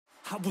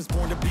I was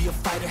born to be a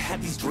fighter,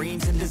 had these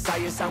dreams and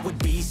desires. I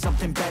would be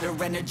something better,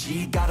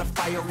 energy, got a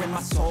fire in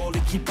my soul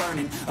to keep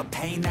burning, a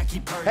pain that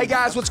keep hurting. Hey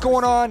guys, what's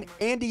going on?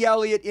 Andy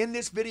Elliott. In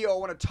this video, I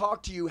want to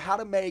talk to you how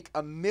to make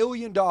 $1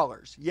 million.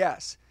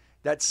 Yes,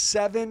 that's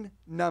 7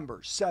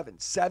 numbers,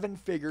 seven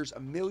figures,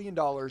 $1 million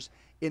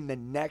in the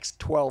next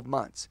 12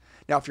 months.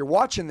 Now, if you're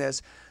watching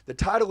this, the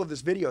title of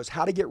this video is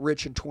How to Get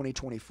Rich in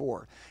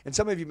 2024. And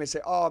some of you may say,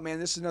 oh man,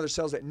 this is another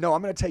sales day. No,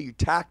 I'm going to tell you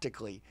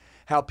tactically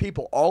how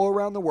people all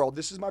around the world,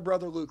 this is my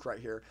brother Luke right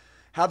here,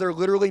 how they're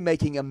literally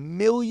making $1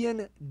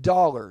 million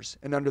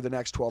in under the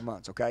next 12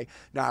 months, okay?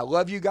 Now, I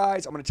love you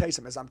guys. I'm going to tell you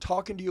something. As I'm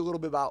talking to you a little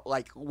bit about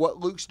like what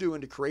Luke's doing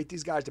to create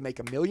these guys to make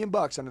 $1 million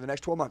under the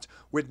next 12 months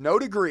with no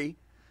degree,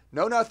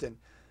 no nothing.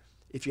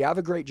 If you have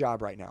a great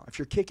job right now, if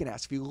you're kicking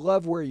ass, if you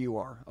love where you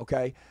are,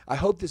 okay, I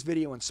hope this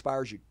video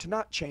inspires you to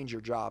not change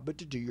your job, but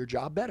to do your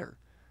job better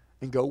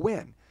and go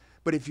win.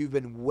 But if you've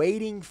been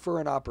waiting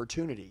for an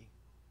opportunity,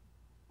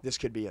 this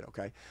could be it,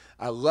 okay?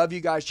 I love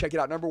you guys. Check it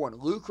out. Number one,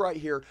 Luke right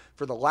here,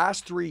 for the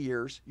last 3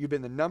 years, you've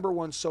been the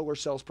 #1 solar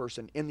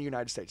salesperson in the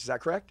United States. Is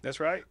that correct? That's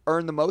right.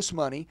 Earned the most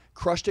money,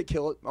 crushed it,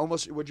 kill it.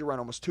 Almost, would you run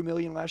almost $2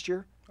 million last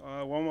year?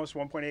 Almost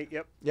 1.8,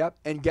 yep. Yep,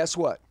 and guess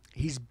what?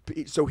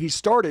 So he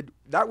started,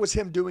 that was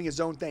him doing his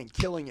own thing,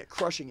 killing it,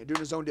 crushing it, doing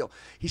his own deal.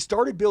 He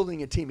started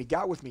building a team. He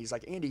got with me. He's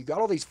like, Andy, you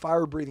got all these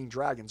fire-breathing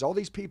dragons, all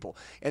these people,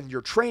 and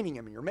you're training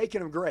them and you're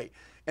making them great.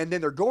 And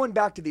then they're going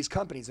back to these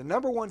companies. The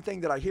 #1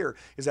 thing that I hear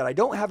is that I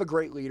don't have a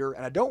great leader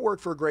and I don't work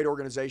for a great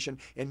organization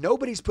and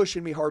nobody's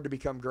pushing me hard to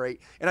become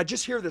great. And I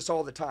just hear this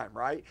all the time,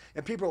 right?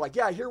 And people are like,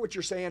 yeah, I hear what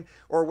you're saying.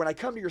 Or when I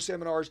come to your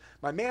seminars,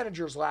 my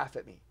managers laugh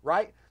at me,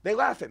 right? They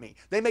laugh at me.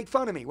 They make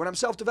fun of me when I'm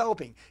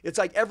self-developing. It's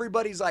like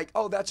everybody's like,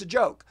 oh, that's a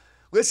joke.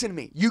 Listen to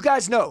me. You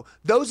guys know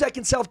those that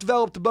can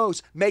self-develop the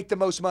most make the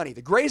most money.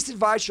 The greatest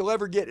advice you'll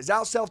ever get is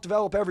out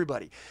self-develop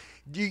everybody.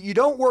 You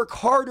don't work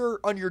harder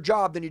on your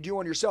job than you do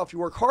on yourself. You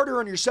work harder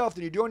on yourself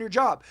than you do on your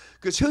job,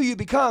 because who you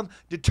become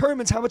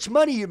determines how much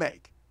money you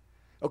make.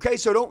 Okay,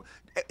 so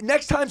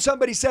next time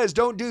somebody says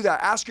don't do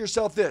that, ask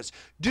yourself this: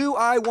 do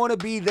I want to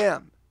be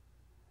them?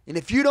 And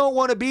if you don't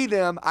want to be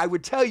them, I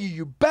would tell you,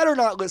 you better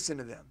not listen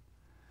to them,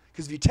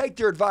 because if you take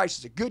their advice,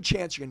 there's a good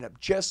chance you're going to end up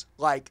just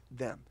like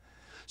them.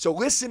 So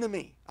listen to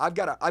me. I've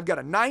got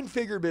a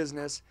 9-figure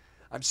business.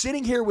 I'm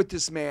sitting here with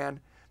this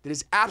man that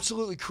is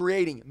absolutely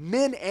creating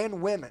men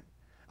and women.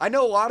 I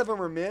know a lot of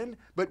them are men,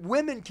 but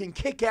women can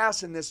kick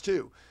ass in this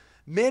too.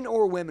 Men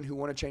or women who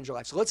want to change their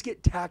life. So let's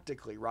get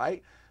tactically,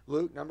 right?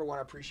 Luke, #1,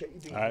 I appreciate you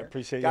being here. I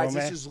appreciate you, guys,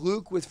 man. this is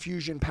Luke with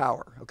Fusion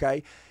Power,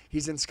 okay?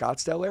 He's in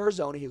Scottsdale,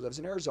 Arizona. He lives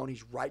in Arizona.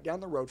 He's right down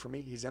the road from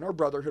me. He's in our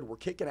brotherhood. We're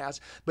kicking ass.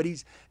 But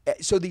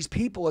so these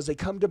people, as they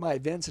come to my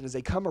events and as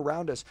they come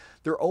around us,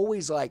 they're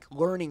always like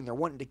learning. They're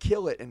wanting to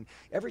kill it. And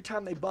every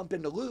time they bump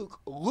into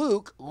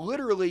Luke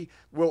literally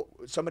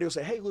somebody will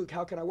say, hey, Luke,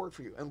 how can I work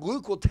for you? And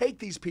Luke will take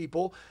these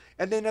people,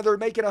 and then they're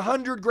making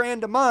 $100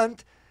 grand a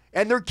month,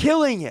 and they're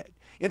killing it.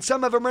 And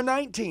some of them are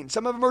 19,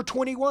 some of them are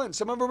 21,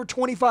 some of them are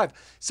 25,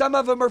 some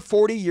of them are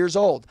 40 years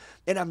old.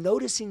 And I'm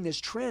noticing this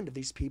trend of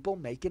these people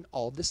making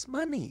all this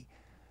money,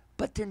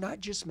 but they're not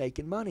just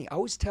making money. I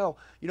always tell,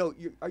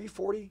 are you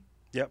 40?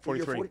 Yeah,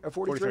 43.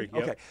 43?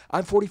 Yep. Okay,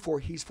 I'm 44,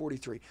 he's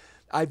 43.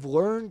 I've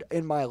learned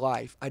in my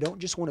life, I don't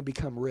just want to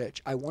become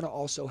rich, I want to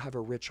also have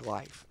a rich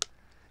life.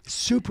 It's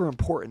super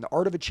important. The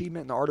art of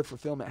achievement and the art of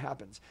fulfillment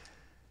happens.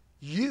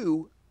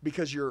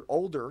 Because you're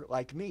older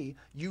like me,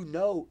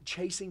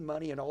 chasing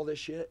money and all this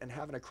shit and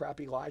having a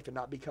crappy life and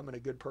not becoming a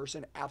good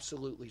person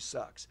absolutely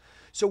sucks.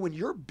 So when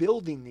you're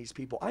building these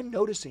people, I'm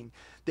noticing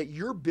that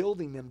you're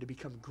building them to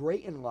become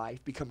great in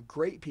life, become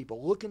great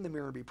people, look in the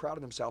mirror and be proud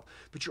of themselves,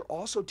 but you're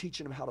also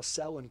teaching them how to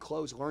sell and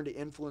close, learn to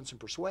influence and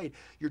persuade.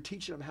 You're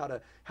teaching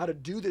them how to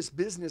do this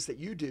business that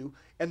you do,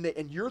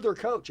 and you're their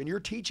coach, and you're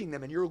teaching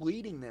them and you're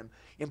leading them.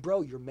 And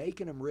bro, you're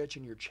making them rich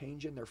and you're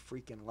changing their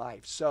freaking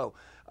life. So,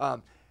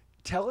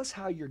 tell us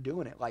how you're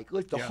doing it. Like,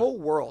 look, the whole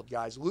world,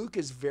 guys. Luke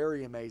is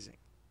very amazing,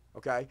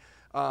 okay?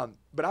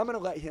 But I'm going to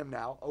let him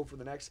now, for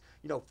the next,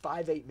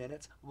 5-8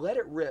 minutes, let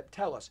it rip.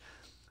 Tell us.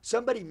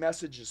 Somebody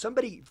messages,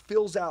 somebody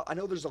fills out. I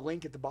know there's a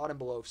link at the bottom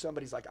below. If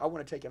somebody's like, I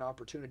want to take an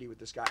opportunity with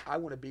this guy. I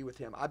want to be with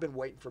him. I've been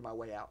waiting for my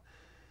way out.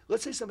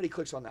 Let's say somebody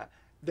clicks on that.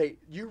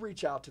 You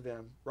reach out to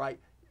them, right?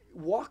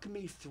 Walk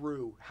me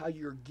through how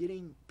you're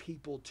getting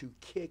people to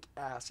kick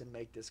ass and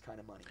make this kind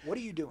of money. What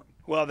are you doing?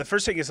 Well, the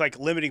first thing is like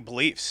limiting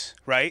beliefs,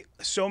 right?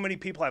 So many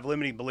people have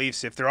limiting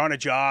beliefs. If they're on a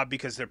job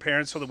because their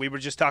parents told them, we were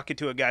just talking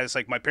to a guy that's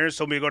like, my parents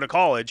told me to go to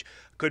college,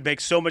 could make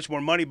so much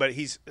more money, but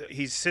he's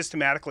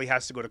systematically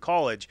has to go to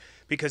college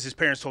because his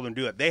parents told him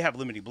to do it. They have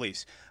limiting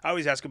beliefs. I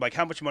always ask them, like,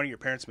 how much money are your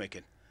parents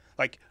making?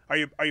 Like, are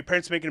your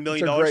parents making $1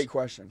 million? That's a great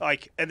question.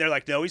 Like, and they're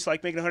like, no, he's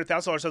like making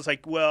 $100,000. So it's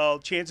like, well,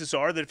 chances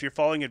are that if you're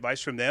following advice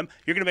from them,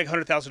 you're going to make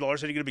 $100,000 and you're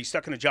going to be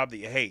stuck in a job that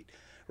you hate,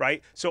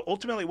 right? So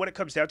ultimately, what it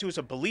comes down to is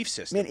a belief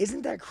system. Man,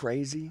 isn't that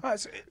crazy?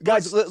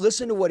 Guys,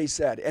 listen to what he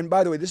said. And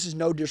by the way, this is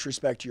no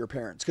disrespect to your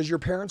parents, because your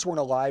parents weren't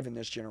alive in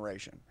this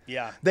generation.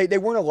 Yeah. They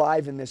weren't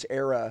alive in this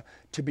era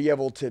to be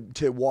able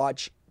to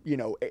watch you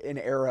know, an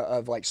era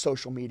of like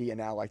social media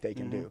now, like they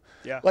can do.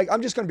 Yeah. Like,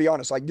 I'm just going to be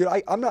honest. Like, dude,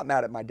 I'm not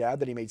mad at my dad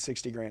that he made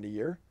 60 grand a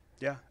year.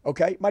 Yeah.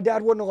 Okay. My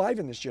dad wasn't alive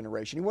in this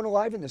generation. He wasn't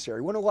alive in this era.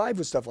 He wasn't alive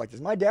with stuff like this.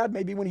 My dad,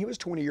 maybe when he was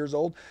 20 years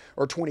old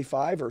or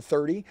 25 or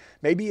 30,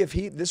 maybe if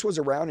this was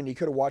around and he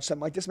could have watched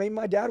something like this, maybe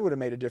my dad would have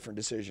made a different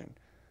decision.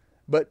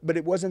 But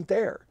it wasn't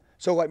there.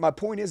 So like my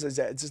point is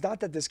that it's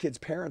not that this kid's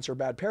parents are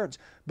bad parents,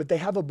 but they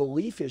have a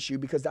belief issue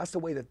because that's the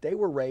way that they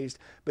were raised,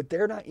 but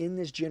they're not in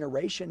this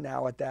generation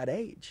now at that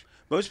age.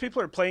 Most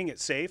people are playing it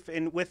safe,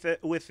 and with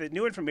the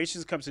new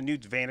information comes a new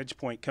vantage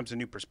point, comes a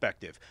new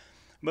perspective.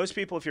 Most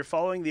people, if you're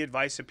following the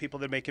advice of people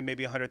that are making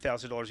maybe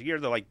 $100,000 a year,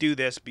 they're like, do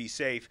this, be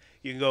safe.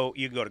 You can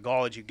go to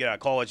college, you can get out of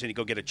college, and you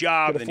go get a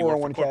job, and then you work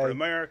for corporate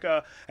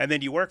America, and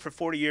then you work for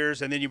 40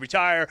 years, and then you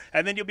retire,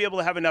 and then you'll be able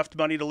to have enough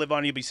money to live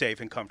on, you'll be safe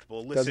and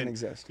comfortable. Listen, doesn't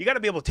exist. You got to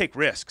be able to take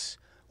risks.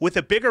 With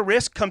a bigger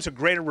risk comes a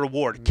greater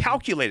reward.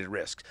 Calculated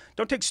risks.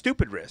 Don't take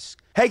stupid risks.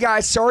 Hey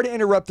guys, sorry to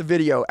interrupt the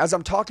video. As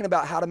I'm talking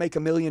about how to make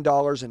 $1 million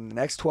in the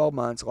next 12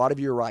 months, a lot of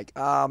you are like,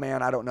 oh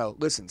man, I don't know.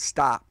 Listen,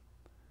 stop.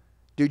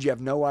 Dude, you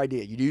have no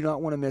idea. You do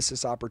not want to miss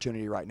this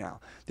opportunity right now.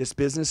 This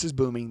business is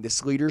booming.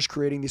 This leader's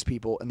creating these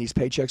people, and these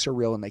paychecks are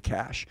real and they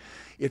cash.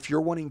 If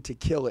you're wanting to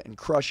kill it and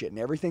crush it and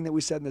everything that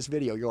we said in this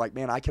video, you're like,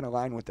 man, I can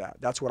align with that.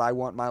 That's what I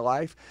want in my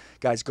life.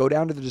 Guys, go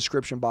down to the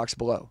description box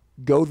below.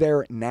 Go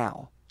there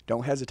now.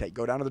 Don't hesitate.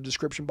 Go down to the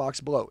description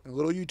box below. A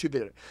little YouTube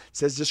video. It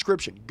says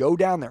description. Go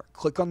down there.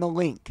 Click on the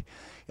link.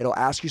 It'll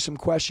ask you some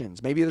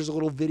questions. Maybe there's a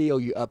little video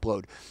you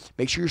upload.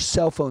 Make sure your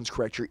cell phone's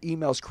correct, your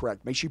email's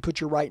correct. Make sure you put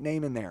your right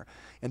name in there.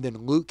 And then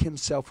Luke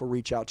himself will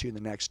reach out to you in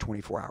the next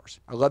 24 hours.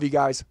 I love you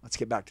guys. Let's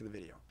get back to the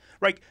video.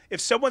 Right? If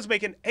someone's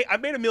making, hey, I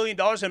made $1 million,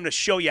 I'm going to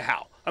show you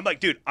how. I'm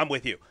like, dude, I'm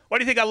with you. Why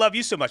do you think I love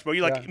you so much, bro?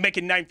 You're like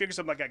making 9 figures.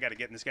 I'm like, I got to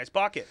get in this guy's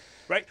pocket,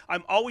 right?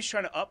 I'm always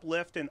trying to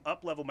uplift and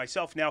up-level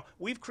myself. Now,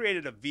 we've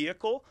created a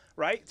vehicle,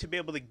 right, to be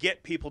able to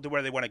get people to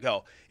where they want to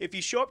go. If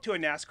you show up to a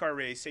NASCAR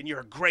race and you're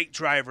a great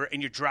driver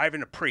and you're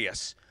driving a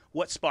Prius,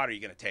 what spot are you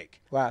going to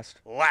take?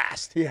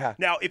 Last. Yeah.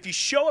 Now, if you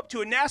show up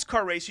to a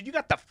NASCAR race and you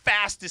got the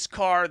fastest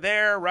car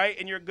there, right,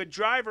 and you're a good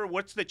driver,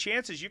 what's the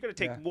chances you're going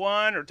to take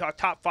one or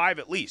top 5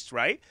 at least,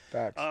 right?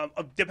 Facts.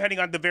 Depending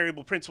on the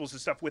variable principles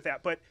and stuff with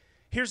that. But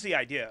here's the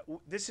idea.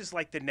 This is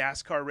like the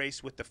NASCAR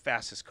race with the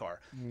fastest car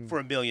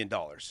for $1 million,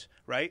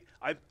 right?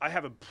 I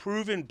have a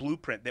proven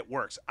blueprint that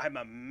works. I'm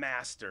a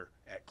master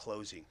at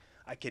closing.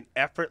 I can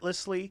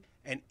effortlessly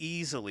and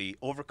easily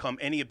overcome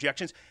any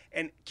objections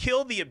and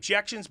kill the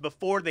objections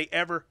before they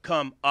ever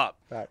come up.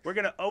 Right. We're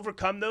going to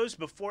overcome those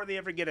before they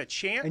ever get a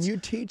chance. And you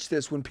teach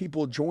this when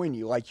people join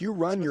you. Like you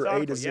run your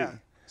A to Z. Yeah.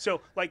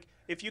 So like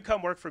if you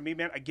come work for me,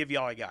 man, I give you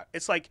all I got.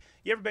 It's like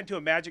you ever been to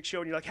a magic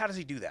show and you're like, how does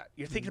he do that?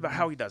 You're thinking about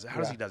how he does it. How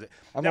does he does it?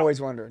 I'm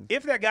always wondering.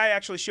 If that guy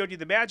actually showed you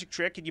the magic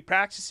trick and you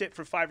practice it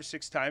for 5 or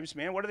 6 times,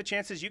 man, what are the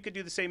chances you could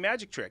do the same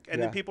magic trick?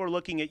 And then people are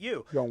looking at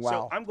you. Going, wow.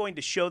 So I'm going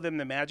to show them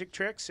the magic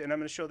tricks, and I'm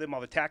going to show them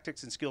all the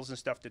tactics and skills and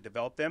stuff to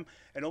develop them.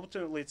 And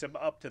ultimately, it's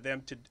up to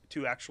them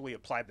to actually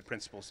apply the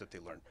principles that they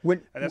learn.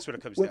 And that's what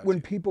it comes down to. When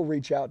people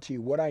reach out to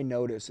you, what I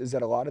notice is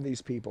that a lot of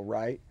these people,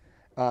 right,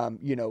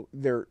 you know,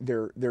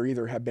 they're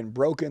either have been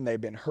broken,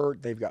 they've been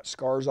hurt, they've got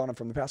scars on them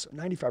from the past.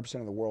 95%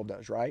 of the world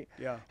does, right?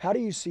 Yeah. How do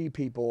you see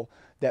people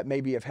that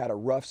maybe have had a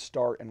rough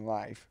start in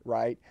life,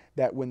 right?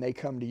 That when they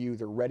come to you,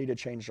 they're ready to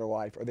change their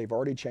life, or they've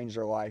already changed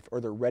their life,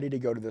 or they're ready to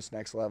go to this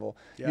next level.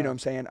 You know what I'm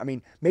saying? I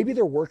mean, maybe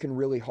they're working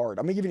really hard.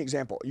 I'm gonna give you an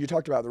example. You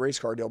talked about the race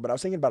car deal, but I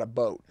was thinking about a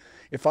boat.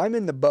 If I'm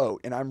in the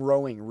boat and I'm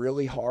rowing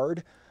really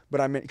hard,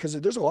 but because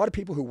there's a lot of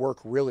people who work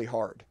really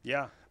hard.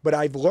 Yeah. But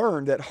I've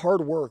learned that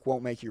hard work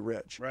won't make you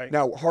rich. Right.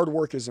 Now, hard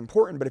work is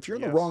important, but if you're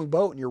in the wrong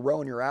boat and you're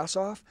rowing your ass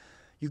off,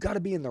 you got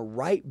to be in the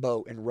right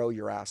boat and row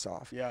your ass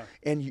off. Yeah.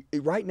 And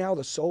right now,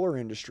 the solar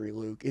industry,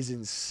 Luke, is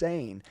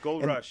insane.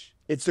 Gold rush.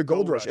 It's the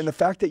gold rush. And the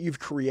fact that you've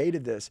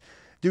created this,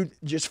 dude,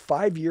 just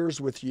 5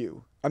 years with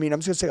you. I mean,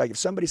 I'm just going to say, like, if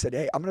somebody said,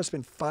 hey, I'm going to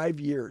spend 5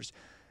 years,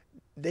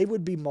 they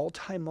would be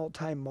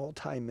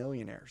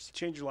multi-millionaires.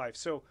 Change your life.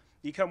 So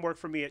you come work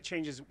for me, it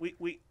changes.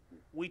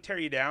 We tear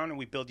you down and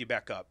we build you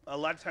back up. A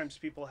lot of times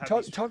people have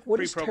what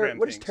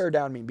does tear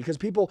down mean? Because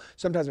people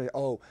sometimes say,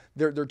 oh,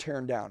 they're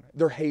tearing down.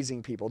 They're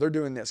hazing people. They're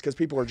doing this because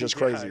people are just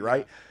crazy,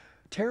 right?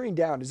 Tearing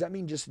down, does that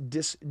mean just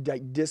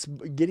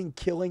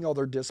killing all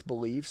their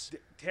disbeliefs?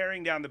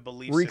 Tearing down the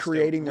belief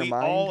recreating system. Their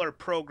mind? We all are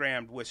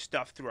programmed with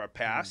stuff through our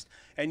past,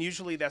 and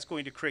usually that's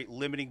going to create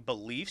limiting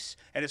beliefs,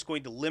 and it's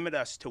going to limit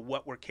us to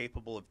what we're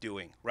capable of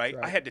doing, right?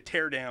 I had to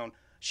tear down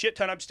shit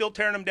ton. I'm still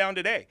tearing them down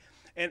today.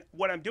 And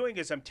what I'm doing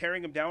is I'm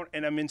tearing them down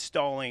and I'm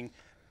installing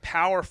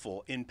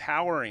powerful,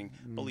 empowering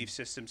belief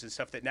systems and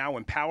stuff that now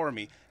empower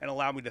me and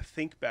allow me to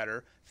think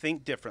better,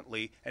 think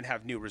differently, and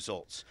have new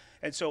results.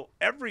 And so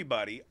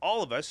everybody,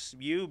 all of us,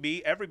 you,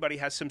 me, everybody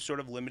has some sort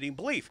of limiting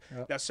belief.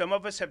 Now, some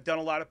of us have done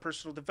a lot of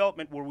personal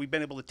development where we've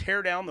been able to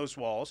tear down those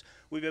walls.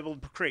 We've been able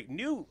to create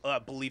new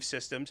belief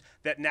systems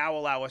that now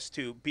allow us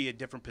to be in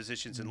different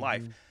positions in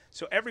life.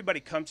 So everybody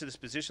comes to this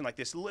position like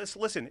this.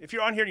 Listen, if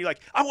you're on here and you're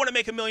like, I want to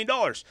make $1 million,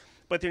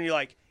 but then you're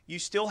like, you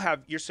still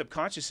have your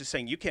subconscious is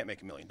saying you can't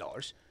make $1 million.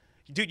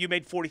 dude, you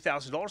made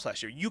 $40,000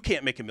 last year. You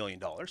can't make $1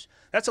 million.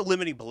 That's a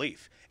limiting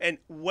belief. And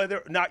whether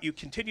or not you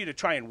continue to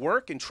try and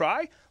work and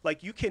try,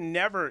 like you can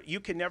never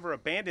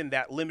abandon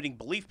that limiting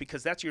belief,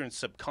 because that's your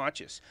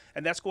subconscious,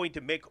 and that's going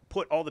to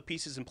put all the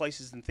pieces and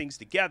places and things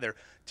together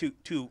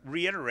to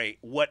reiterate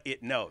what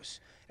it knows.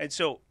 And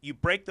so you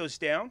break those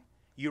down,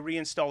 you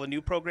reinstall a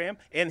new program,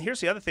 and here's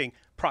the other thing: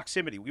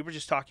 proximity. We were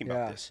just talking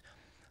about this.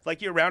 Like,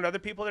 you're around other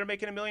people that are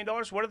making $1 million.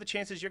 What are the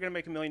chances you're going to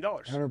make $1 million?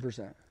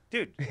 100%.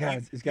 Dude, yeah,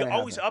 you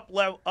always up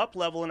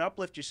level and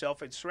uplift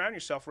yourself and surround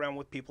yourself around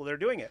with people that are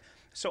doing it.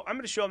 So I'm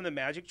going to show them the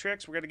magic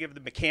tricks. We're going to give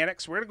them the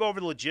mechanics. We're going to go over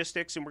the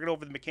logistics, and we're going to go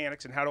over the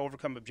mechanics and how to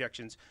overcome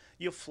objections.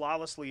 You'll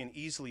flawlessly and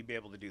easily be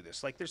able to do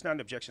this. Like, there's not an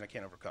objection I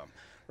can't overcome,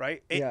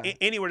 right? Yeah.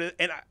 Anywhere,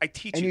 and I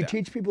teach and you you that.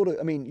 teach people to.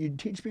 I mean, you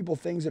teach people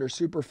things that are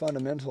super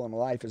fundamental in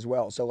life as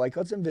well. So, like,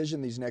 let's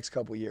envision these next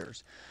couple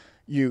years.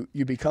 You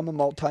become a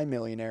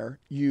multimillionaire.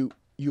 You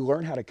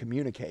learn how to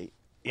communicate,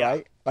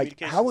 right? Like,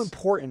 how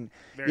important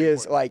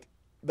is like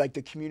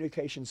the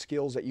communication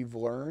skills that you've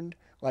learned,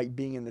 like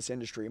being in this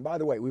industry. And by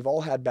the way, we've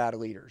all had bad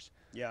leaders.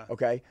 Yeah.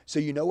 Okay. So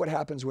you know what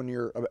happens when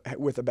you're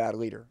with a bad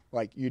leader.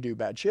 Like, you do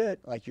bad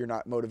shit. Like, you're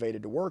not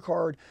motivated to work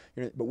hard.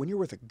 But when you're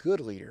with a good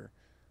leader,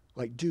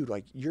 like, dude,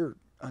 like, you're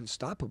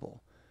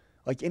unstoppable.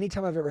 Like,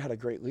 anytime I've ever had a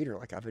great leader,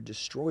 like, I've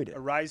destroyed it. A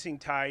rising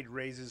tide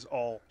raises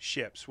all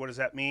ships. What does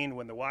that mean?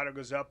 When the water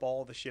goes up,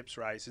 all the ships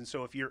rise. And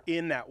so if you're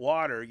in that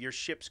water, your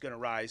ship's going to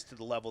rise to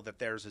the level that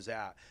theirs is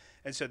at.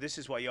 And so this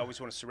is why you always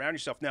want to surround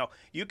yourself. Now,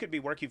 you could be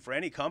working for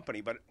any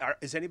company, but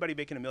is anybody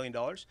making $1 million?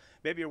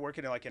 Maybe you're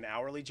working in like an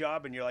hourly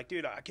job, and you're like,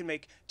 dude, I can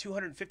make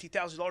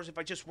 $250,000 if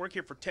I just work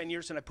here for 10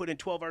 years and I put in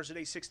 12 hours a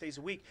day, 6 days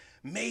a week.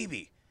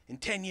 Maybe in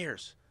 10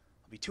 years,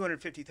 I'll be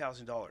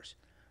 $250,000.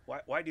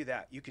 Why do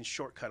that? You can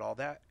shortcut all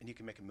that, and you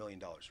can make $1 million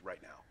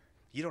right now.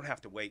 You don't have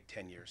to wait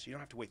 10 years. You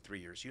don't have to wait 3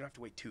 years. You don't have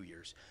to wait 2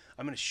 years.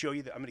 I'm going to show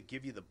you I'm going to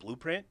give you the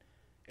blueprint,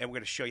 and we're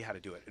going to show you how to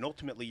do it. And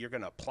ultimately, you're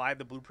going to apply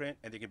the blueprint,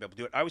 and you're going to be able to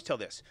do it. I always tell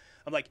this.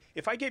 I'm like,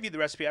 if I gave you the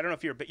recipe, I don't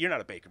know if you're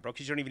not a baker, bro,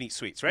 because you don't even eat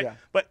sweets, right? Yeah.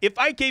 But if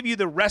I gave you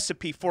the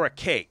recipe for a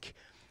cake,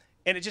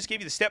 and it just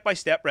gave you the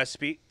step-by-step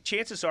recipe,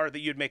 chances are that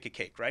you'd make a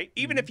cake, right?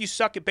 Even if you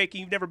suck at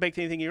baking, you've never baked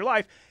anything in your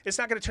life, it's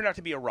not going to turn out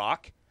to be a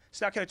rock. It's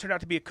not going to turn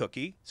out to be a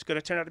cookie. It's going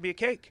to turn out to be a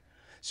cake.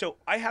 So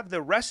I have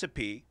the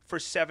recipe for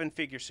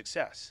 7-figure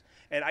success,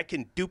 and I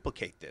can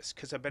duplicate this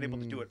because I've been able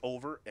to do it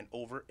over and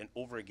over and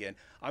over again.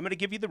 I'm going to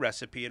give you the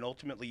recipe, and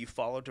ultimately you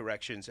follow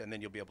directions, and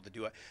then you'll be able to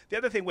do it. The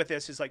other thing with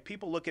this is, like,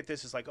 people look at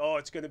this as like, oh,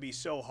 it's going to be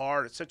so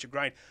hard. It's such a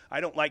grind. I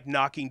don't like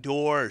knocking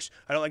doors.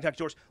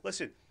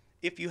 Listen,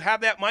 if you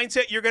have that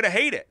mindset, you're going to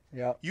hate it.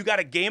 Yeah. You got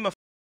to gamify